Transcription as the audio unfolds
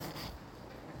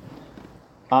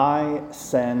I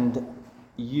send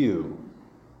you.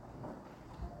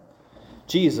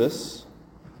 Jesus,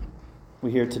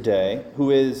 we hear today,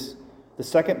 who is the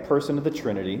second person of the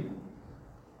Trinity,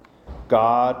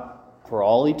 God for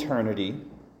all eternity,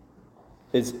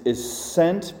 is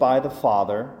sent by the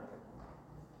Father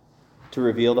to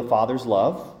reveal the Father's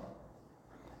love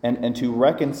and to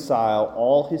reconcile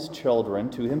all his children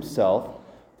to himself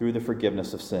through the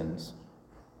forgiveness of sins.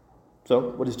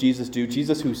 So, what does Jesus do?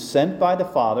 Jesus, who's sent by the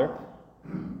Father,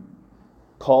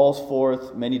 calls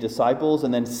forth many disciples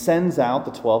and then sends out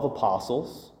the 12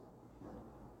 apostles.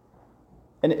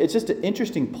 And it's just an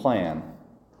interesting plan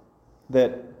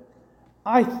that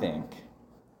I think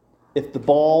if the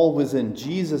ball was in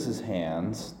Jesus'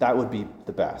 hands, that would be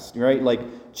the best, right?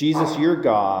 Like, Jesus, you're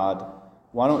God.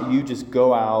 Why don't you just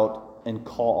go out and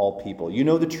call all people? You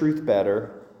know the truth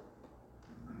better.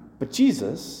 But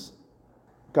Jesus,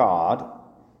 God,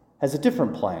 has a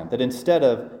different plan, that instead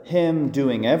of him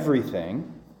doing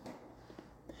everything,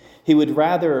 he would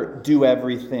rather do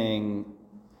everything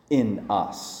in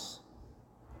us.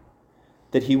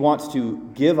 That he wants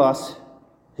to give us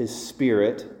his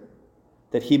Spirit,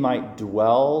 that he might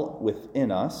dwell within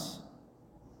us,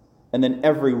 and then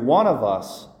every one of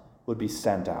us would be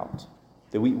sent out.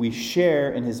 That we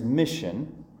share in his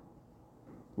mission,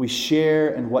 we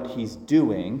share in what he's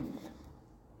doing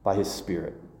by his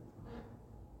Spirit.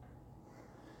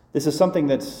 This is something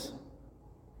that's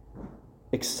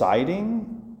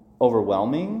exciting,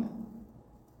 overwhelming,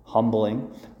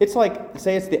 humbling. It's like,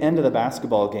 say it's the end of the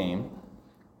basketball game,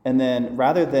 and then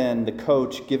rather than the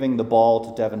coach giving the ball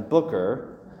to Devin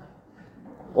Booker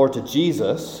or to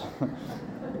Jesus,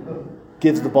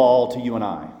 gives the ball to you and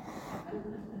I.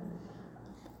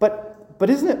 But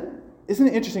isn't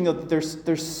it interesting though that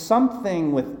there's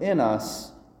something within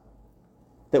us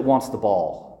that wants the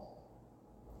ball?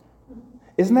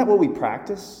 Isn't that what we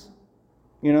practice?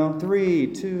 3,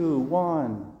 2,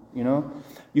 1,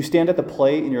 You stand at the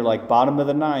plate and you're like, bottom of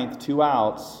the ninth, 2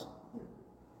 outs.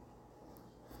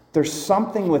 There's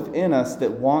something within us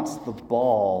that wants the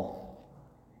ball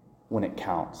when it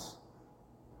counts.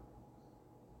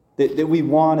 That we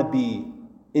want to be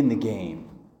in the game.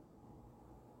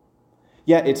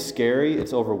 Yeah, it's scary,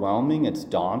 it's overwhelming, it's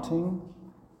daunting.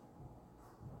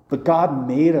 But God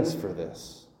made us for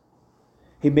this.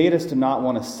 He made us to not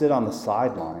want to sit on the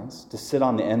sidelines, to sit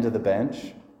on the end of the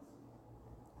bench,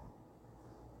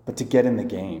 but to get in the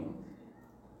game.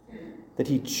 That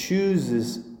he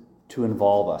chooses to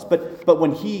involve us. But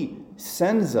when he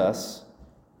sends us,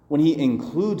 when he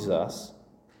includes us,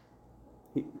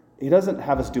 he doesn't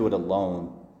have us do it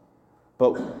alone,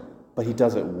 but he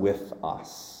does it with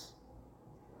us.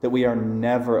 That we are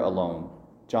never alone.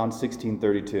 John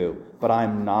 16:32. But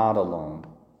I'm not alone.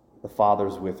 The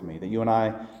Father's with me. That you and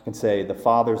I can say, the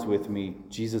Father's with me,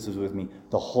 Jesus is with me,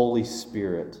 the Holy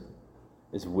Spirit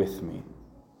is with me.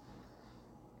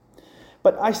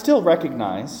 But I still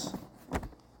recognize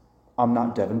I'm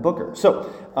not Devin Booker.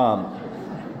 So,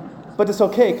 but it's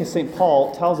okay because St.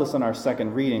 Paul tells us in our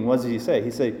second reading, what does he say? He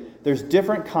says there's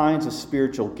different kinds of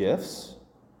spiritual gifts.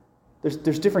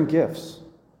 There's different gifts,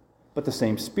 but the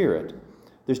same Spirit.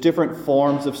 There's different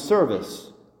forms of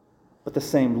service, but the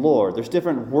same Lord. There's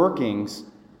different workings,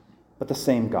 but the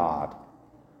same God,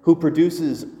 who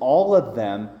produces all of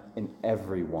them in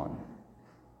everyone.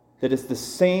 That it's the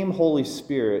same Holy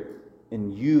Spirit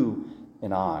in you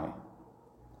and I.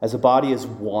 As a body is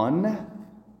one,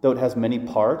 though it has many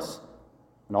parts,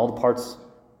 and all the parts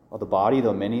of the body,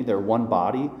 though many, they're one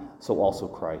body, so also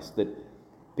Christ. That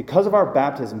because of our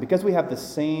baptism, because we have the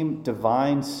same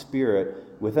divine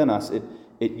Spirit within us, it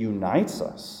unites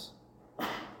us.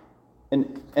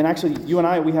 And actually, you and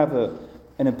I, we have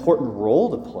an important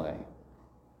role to play.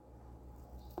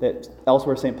 That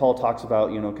elsewhere St. Paul talks about,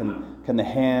 can the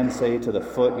hand say to the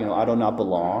foot, I do not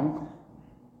belong?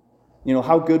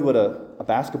 How good would a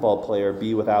basketball player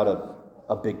be without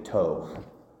a big toe?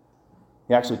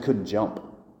 He actually couldn't jump.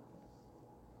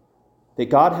 That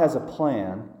God has a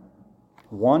plan,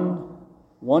 one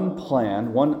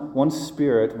plan, one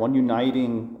Spirit, one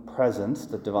uniting presence,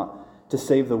 the divine, to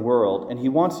save the world, and he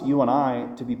wants you and I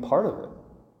to be part of it.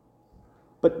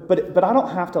 But I don't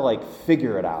have to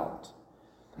figure it out.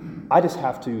 I just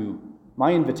have to.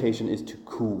 My invitation is to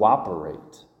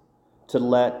cooperate, to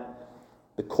let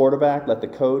the quarterback, let the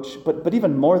coach, but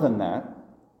even more than that,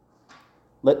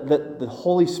 let the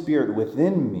Holy Spirit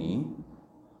within me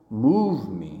move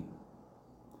me,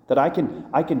 that I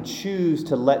can choose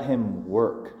to let him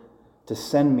work, to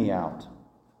send me out.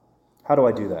 How do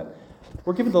I do that?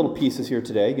 We're given little pieces here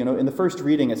today. In the first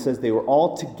reading it says they were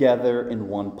all together in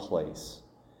one place,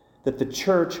 that the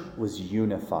church was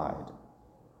unified.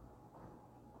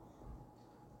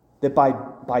 that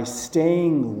by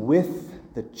staying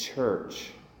with the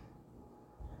church,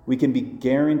 we can be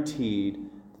guaranteed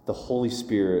that the Holy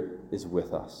Spirit is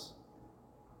with us.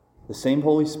 The same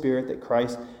Holy Spirit that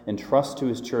Christ entrusts to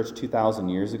his church 2,000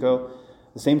 years ago,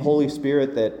 the same Holy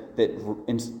Spirit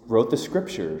that wrote the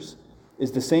Scriptures,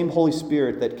 is the same Holy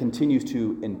Spirit that continues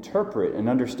to interpret and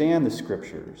understand the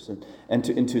Scriptures and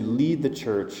to lead the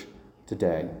church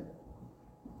today.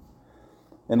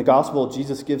 In the gospel,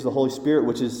 Jesus gives the Holy Spirit,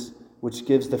 which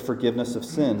gives the forgiveness of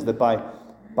sins, that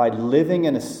by living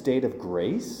in a state of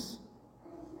grace,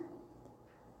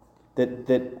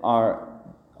 that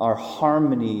our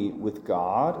harmony with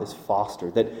God is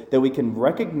fostered, that we can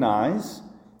recognize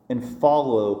and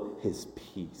follow his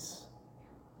peace.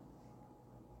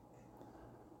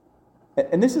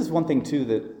 And this is one thing, too,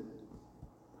 that,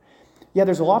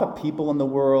 there's a lot of people in the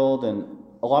world, and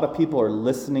a lot of people are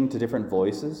listening to different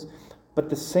voices, but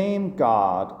the same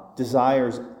God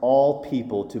desires all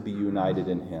people to be united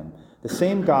in him. The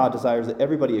same God desires that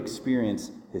everybody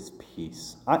experience his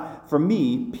peace. For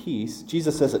me, peace,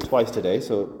 Jesus says it twice today,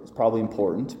 so it's probably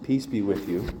important. Peace be with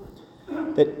you.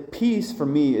 That peace for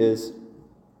me is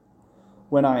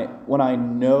when I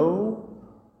know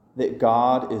that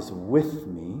God is with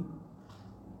me,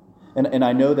 and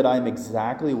I know that I'm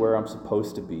exactly where I'm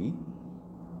supposed to be.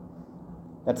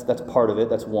 That's part of it.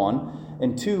 That's one.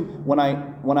 And two, when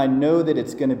I know that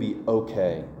it's going to be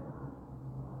okay.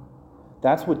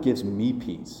 That's what gives me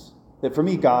peace. That for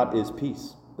me, God is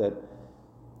peace. That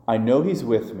I know he's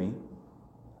with me.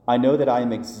 I know that I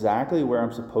am exactly where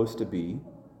I'm supposed to be.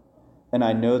 And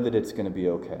I know that it's going to be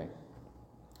okay.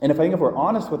 And if we're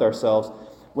honest with ourselves,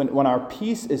 when our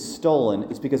peace is stolen,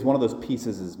 it's because one of those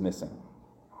pieces is missing.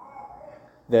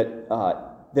 That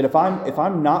if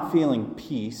I'm not feeling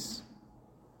peace,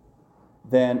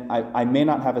 then I may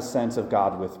not have a sense of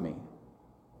God with me.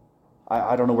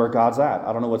 I don't know where God's at.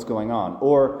 I don't know what's going on.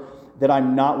 Or that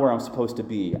I'm not where I'm supposed to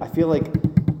be. I feel like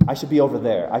I should be over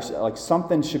there.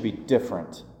 Something should be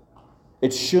different.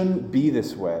 It shouldn't be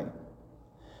this way.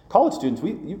 College students,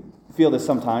 you feel this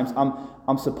sometimes.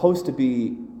 I'm supposed to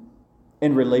be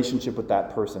in relationship with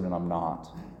that person, and I'm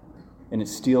not. And it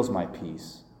steals my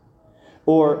peace.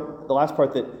 Or the last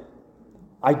part, that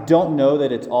I don't know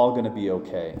that it's all going to be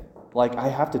okay. Like, I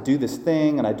have to do this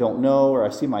thing, and I don't know, or I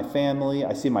see my family,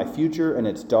 I see my future, and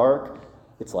it's dark.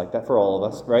 It's like that for all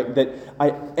of us, right? That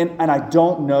I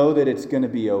don't know that it's going to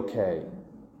be okay.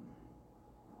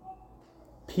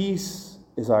 Peace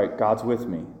is, all right, God's with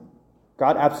me.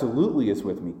 God absolutely is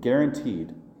with me,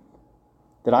 guaranteed.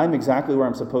 That I'm exactly where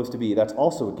I'm supposed to be, that's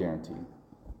also a guarantee.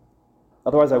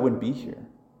 Otherwise, I wouldn't be here.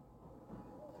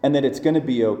 And that it's going to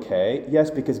be okay, yes,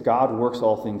 because God works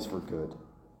all things for good.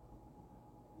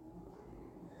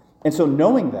 And so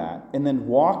knowing that, and then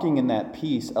walking in that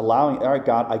peace, allowing, all right,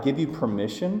 God, I give you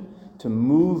permission to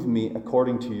move me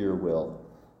according to your will.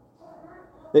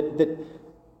 That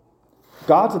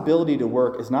God's ability to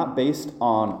work is not based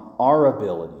on our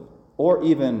ability, or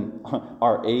even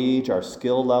our age, our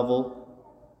skill level,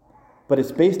 but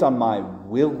it's based on my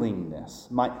willingness,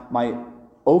 my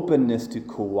openness to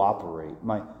cooperate,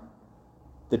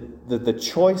 the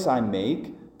choice I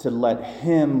make to let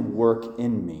him work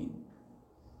in me.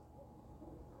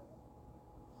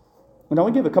 And I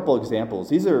want to give a couple examples.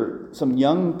 These are some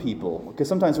young people, because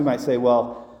sometimes we might say,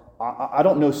 well, I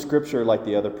don't know Scripture like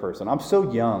the other person. I'm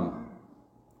so young.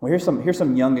 Well, here's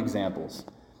some young examples.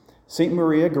 St.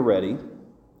 Maria Goretti,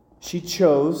 she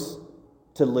chose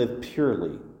to live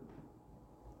purely.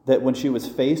 That when she was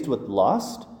faced with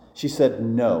lust, she said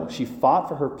no. She fought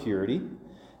for her purity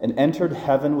and entered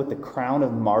heaven with the crown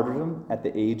of martyrdom at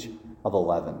the age of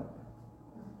 11.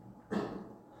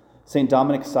 St.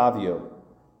 Dominic Savio,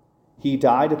 he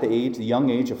died at the young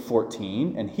age of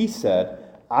 14, and he said,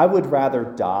 I would rather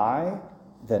die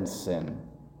than sin.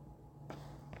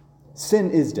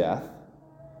 Sin is death,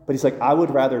 but he's like, I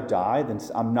would rather die than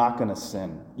I'm not going to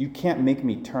sin. You can't make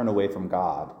me turn away from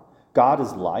God. God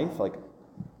is life,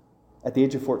 at the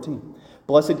age of 14.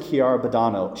 Blessed Chiara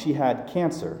Badano, she had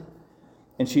cancer,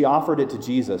 and she offered it to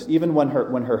Jesus. Even when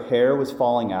her hair was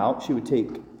falling out, she would take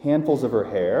handfuls of her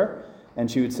hair, and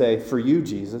she would say, for you,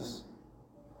 Jesus.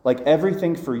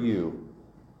 Everything for you.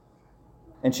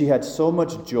 And she had so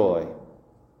much joy,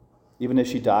 even as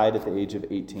she died at the age of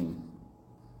 18.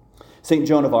 St.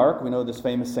 Joan of Arc, we know this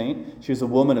famous saint. She was a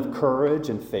woman of courage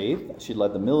and faith. She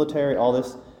led the military, all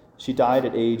this. She died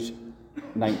at age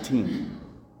 19.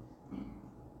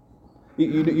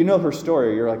 You know her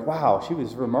story. You're like, wow, she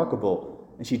was remarkable.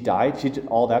 And she died. She did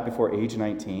all that before age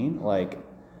 19. What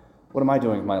am I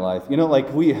doing with my life?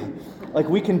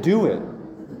 We can do it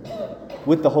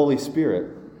with the Holy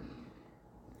Spirit.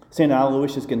 St.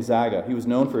 Aloysius Gonzaga, he was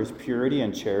known for his purity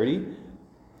and charity.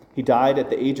 He died at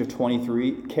the age of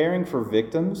 23, caring for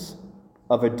victims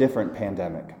of a different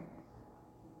pandemic.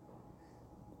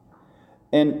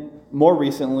 And more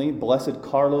recently, Blessed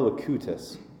Carlo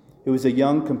Acutis. He was a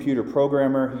young computer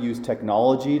programmer who used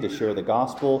technology to share the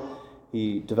gospel.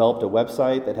 He developed a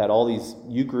website that had all these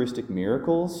Eucharistic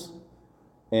miracles.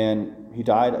 And he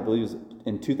died, I believe it was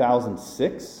in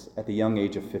 2006 at the young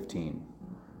age of 15.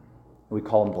 We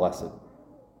call him blessed.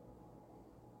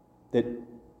 That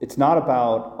it's not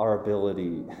about our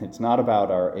ability. It's not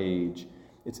about our age.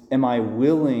 It's, am I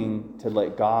willing to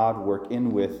let God work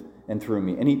in with and through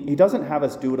me? And he doesn't have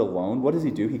us do it alone. What does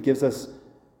he do? He gives us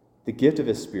the gift of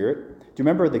his Spirit. Do you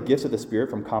remember the gifts of the Spirit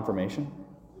from confirmation?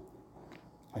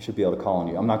 I should be able to call on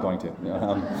you. I'm not going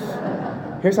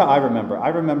to. Here's how I remember.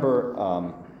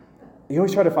 You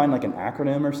always try to find like an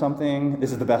acronym or something.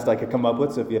 This is the best I could come up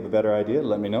with, so if you have a better idea,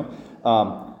 let me know.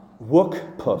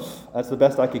 Wook Puff. That's the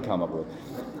best I could come up with.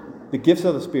 The gifts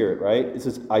of the Spirit, right? This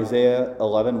is Isaiah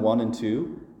 11, 1 and 2. Do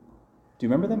you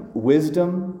remember them?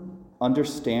 Wisdom,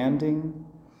 understanding,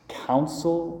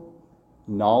 counsel,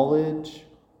 knowledge,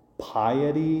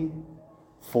 piety,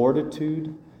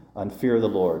 fortitude, and fear of the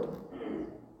Lord.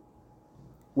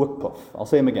 Wook Puff. I'll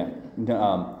say them again.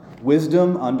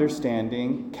 Wisdom,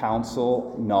 understanding,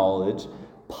 counsel, knowledge,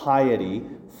 piety,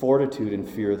 fortitude, and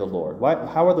fear of the Lord.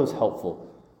 How are those helpful?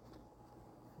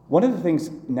 One of the things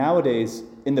nowadays,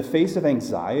 in the face of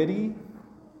anxiety,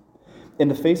 in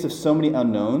the face of so many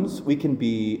unknowns, we can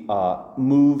be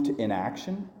moved in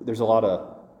action. There's a lot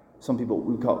of, some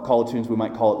people, college students, we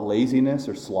might call it laziness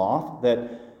or sloth.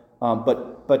 But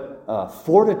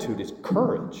fortitude is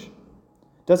courage.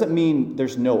 Doesn't mean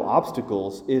there's no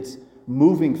obstacles. It's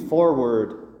moving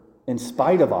forward in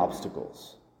spite of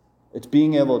obstacles. It's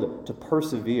being able to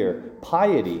persevere.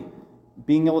 Piety,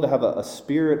 being able to have a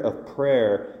spirit of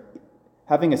prayer,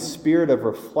 having a spirit of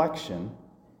reflection,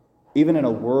 even in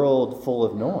a world full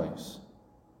of noise.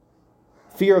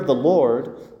 Fear of the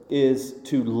Lord is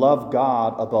to love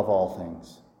God above all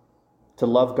things. To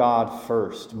love God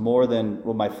first, more than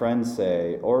what my friends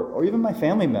say, or even my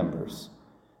family members.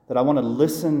 That I want to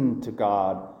listen to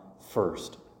God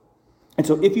first. And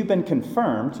so if you've been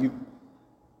confirmed,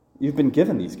 you've been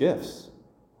given these gifts.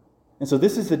 And so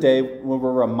this is the day when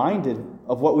we're reminded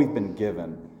of what we've been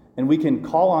given. And we can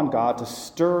call on God to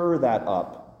stir that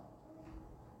up.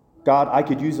 God, I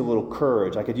could use a little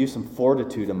courage. I could use some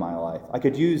fortitude in my life. I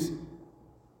could use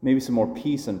maybe some more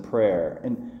peace and prayer.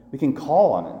 And we can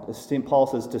call on it, as St. Paul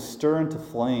says, to stir into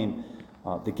flame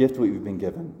the gift we've been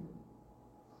given.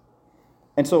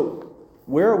 And so,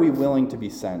 where are we willing to be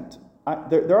sent?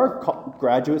 There are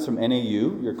graduates from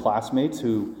NAU, your classmates,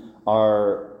 who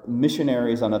are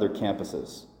missionaries on other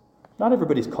campuses. Not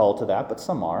everybody's called to that, but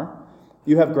some are.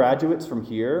 You have graduates from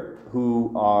here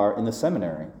who are in the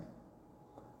seminary.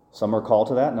 Some are called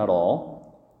to that, not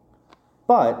all.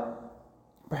 But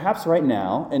perhaps right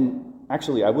now, and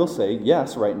actually I will say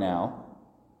yes right now,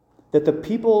 that the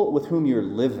people with whom you're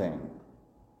living,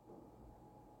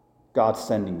 God's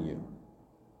sending you.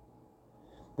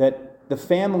 That the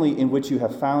family in which you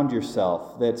have found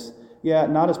yourself, that's,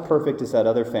 not as perfect as that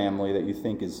other family that you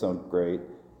think is so great,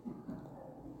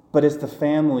 but it's the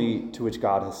family to which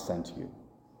God has sent you.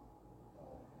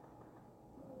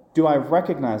 Do I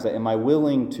recognize that? Am I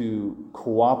willing to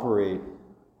cooperate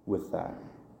with that?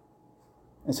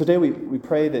 And so today we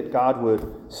pray that God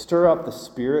would stir up the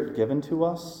Spirit given to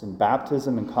us in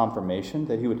baptism and confirmation,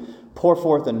 that he would pour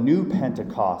forth a new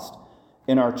Pentecost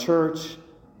in our church,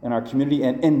 in our community,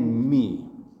 and in me,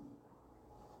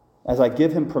 as I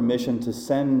give him permission to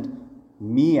send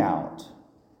me out,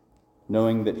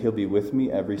 knowing that he'll be with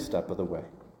me every step of the way.